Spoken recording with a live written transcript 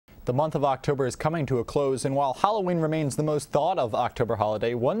The month of October is coming to a close, and while Halloween remains the most thought of October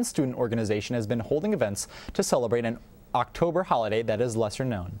holiday, one student organization has been holding events to celebrate an October holiday that is lesser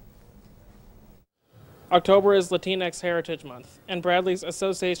known. October is Latinx Heritage Month, and Bradley's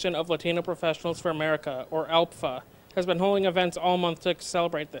Association of Latino Professionals for America, or ALPFA, has been holding events all month to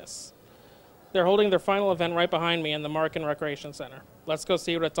celebrate this. They're holding their final event right behind me in the Markin Recreation Center. Let's go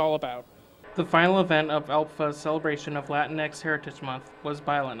see what it's all about. The final event of ALPFA's celebration of Latinx Heritage Month was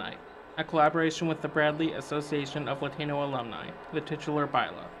Baila Night, a collaboration with the Bradley Association of Latino Alumni, the titular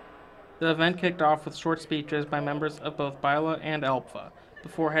Baila. The event kicked off with short speeches by members of both Baila and ALPFA,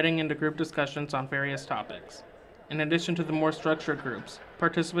 before heading into group discussions on various topics. In addition to the more structured groups,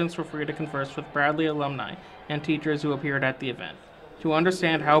 participants were free to converse with Bradley alumni and teachers who appeared at the event. To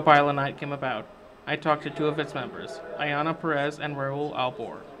understand how Baila Night came about, I talked to two of its members, Ayana Perez and Raul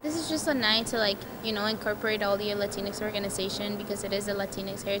Albor. This is just a night to incorporate all the Latinx organization because it is a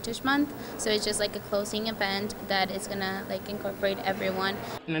Latinx Heritage Month. So it's just like a closing event that is gonna incorporate everyone.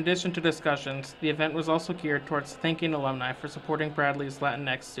 In addition to discussions, the event was also geared towards thanking alumni for supporting Bradley's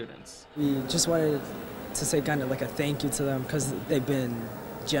Latinx students. We just wanted to say kind of like a thank you to them because they've been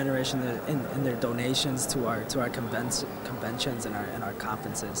generous in their donations to our conventions and our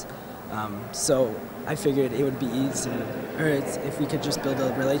conferences. So I figured it would be easier if we could just build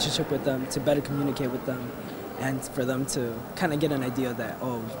a relationship with them to better communicate with them and for them to kind of get an idea that,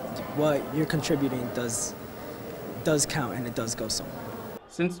 oh, what you're contributing does count and it does go somewhere.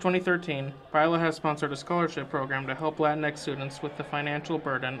 Since 2013, Baila has sponsored a scholarship program to help Latinx students with the financial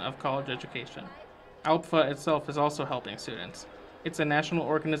burden of college education. ALPFA itself is also helping students. It's a national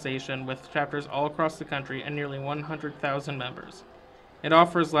organization with chapters all across the country and nearly 100,000 members. It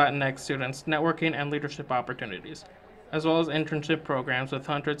offers Latinx students networking and leadership opportunities, as well as internship programs with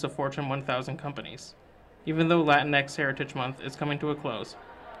hundreds of Fortune 1000 companies. Even though Latinx Heritage Month is coming to a close,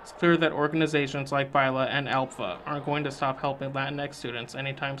 it's clear that organizations like Baila and ALPFA aren't going to stop helping Latinx students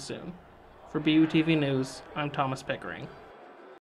anytime soon. For BUTV News, I'm Thomas Pickering.